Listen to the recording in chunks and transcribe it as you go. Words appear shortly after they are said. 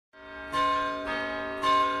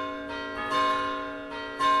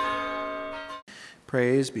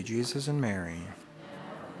Praise be Jesus and Mary.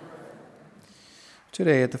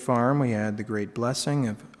 Today at the farm we had the great blessing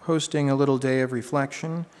of hosting a little day of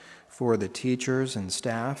reflection for the teachers and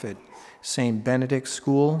staff at St. Benedict's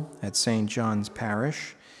School at St. John's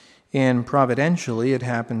Parish. And providentially, it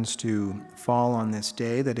happens to fall on this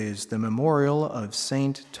day that is the memorial of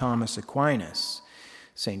St. Thomas Aquinas.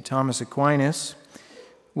 St. Thomas Aquinas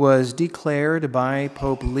was declared by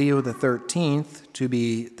Pope Leo XIII to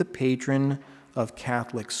be the patron of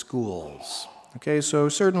Catholic schools. Okay, so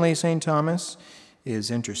certainly St. Thomas is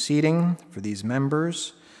interceding for these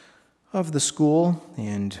members of the school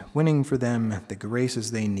and winning for them the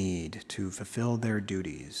graces they need to fulfill their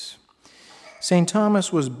duties. St.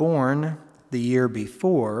 Thomas was born the year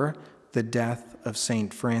before the death of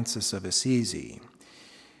St. Francis of Assisi.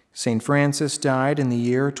 St. Francis died in the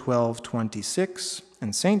year 1226,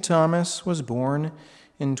 and St. Thomas was born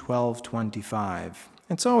in 1225.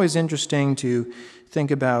 It's always interesting to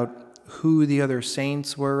think about who the other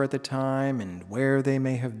saints were at the time and where they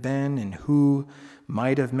may have been and who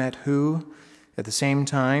might have met who. At the same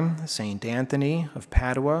time, St. Anthony of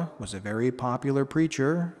Padua was a very popular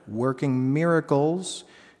preacher, working miracles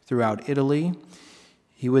throughout Italy.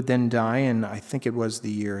 He would then die in, I think it was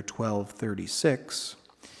the year 1236.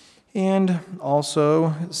 And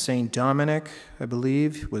also St. Dominic, I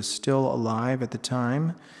believe, was still alive at the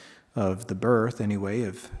time of the birth, anyway,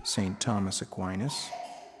 of St. Thomas Aquinas.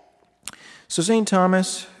 So St.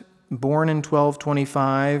 Thomas, born in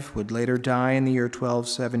 1225, would later die in the year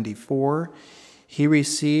 1274. He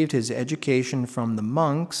received his education from the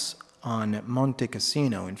monks on Monte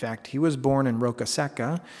Cassino. In fact, he was born in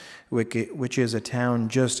Roccasecca, which is a town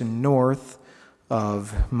just north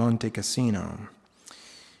of Monte Cassino.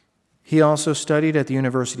 He also studied at the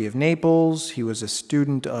University of Naples. He was a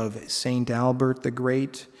student of St. Albert the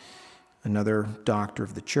Great, another doctor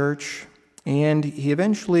of the church, and he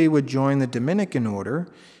eventually would join the Dominican order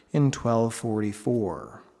in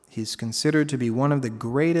 1244. He's considered to be one of the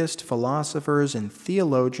greatest philosophers and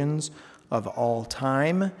theologians of all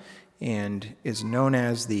time and is known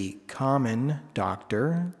as the common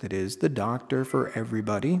doctor, that is, the doctor for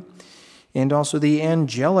everybody, and also the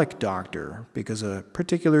angelic doctor, because a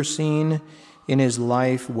particular scene in his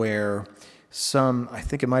life where I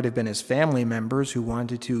think it might have been his family members who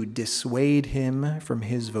wanted to dissuade him from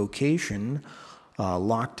his vocation,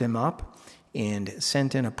 locked him up and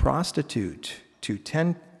sent in a prostitute to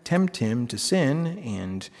tempt him to sin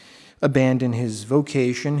and abandon his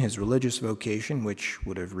vocation, his religious vocation, which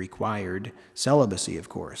would have required celibacy, of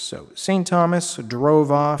course. So St. Thomas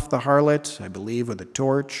drove off the harlot, I believe, with a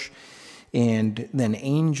torch, and then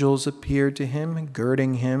angels appeared to him,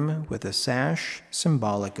 girding him with a sash,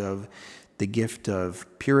 symbolic of the gift of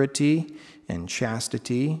purity and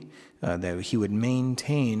chastity that he would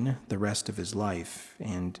maintain the rest of his life.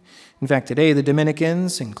 And in fact, today the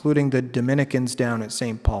Dominicans, including the Dominicans down at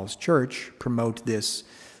St. Paul's Church, promote this,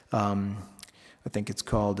 I think it's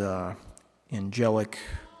called angelic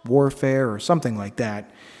warfare or something like that,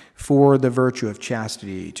 for the virtue of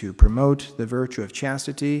chastity, to promote the virtue of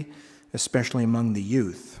chastity, especially among the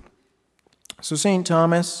youth. So St.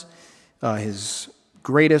 Thomas, his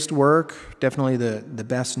greatest work, definitely the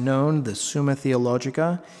best known, the Summa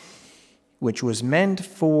Theologica, which was meant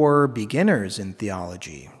for beginners in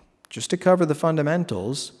theology, just to cover the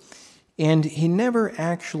fundamentals, and he never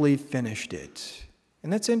actually finished it.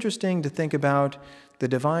 And that's interesting to think about the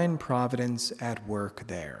divine providence at work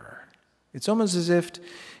there. It's almost as if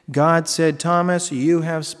God said, Thomas, you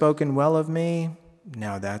have spoken well of me,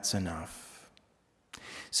 now that's enough.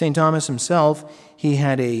 St. Thomas himself, he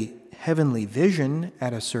had a heavenly vision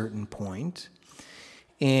at a certain point,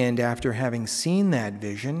 and after having seen that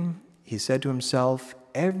vision, he said to himself,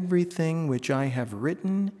 everything which I have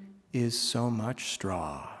written is so much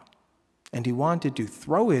straw. And he wanted to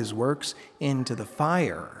throw his works into the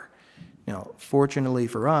fire. Now, fortunately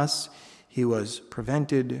for us, he was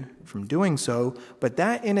prevented from doing so, but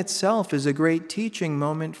that in itself is a great teaching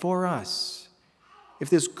moment for us. If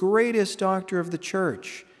this greatest doctor of the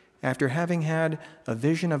church, after having had a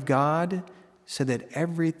vision of God, said that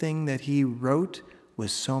everything that he wrote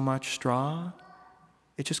was so much straw,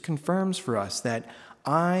 it just confirms for us that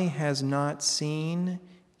eye has not seen,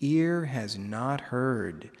 ear has not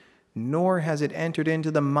heard, nor has it entered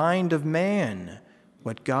into the mind of man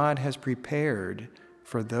what God has prepared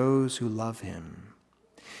for those who love him.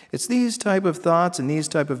 It's these type of thoughts and these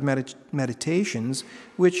type of meditations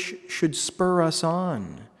which should spur us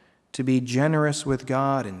on to be generous with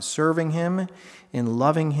God in serving him, in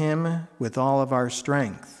loving him with all of our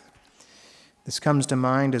strength. This comes to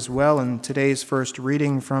mind as well in today's first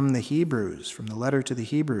reading from the Hebrews, from the letter to the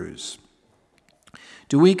Hebrews.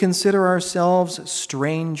 Do we consider ourselves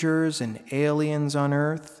strangers and aliens on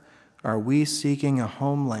earth? Are we seeking a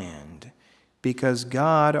homeland? Because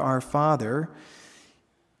God, our Father,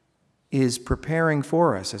 is preparing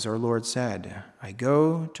for us, as our Lord said, I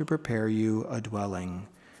go to prepare you a dwelling.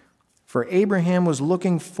 For Abraham was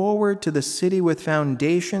looking forward to the city with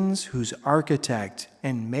foundations, whose architect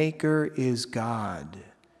and maker is God.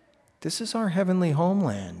 This is our heavenly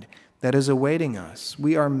homeland that is awaiting us.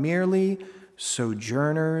 We are merely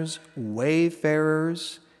sojourners,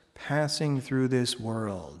 wayfarers, passing through this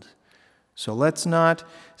world. So let's not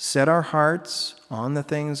set our hearts on the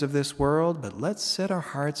things of this world, but let's set our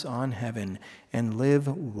hearts on heaven and live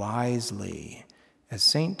wisely, as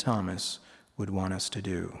St. Thomas would want us to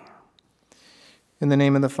do. In the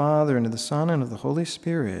name of the Father, and of the Son, and of the Holy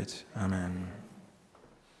Spirit, amen.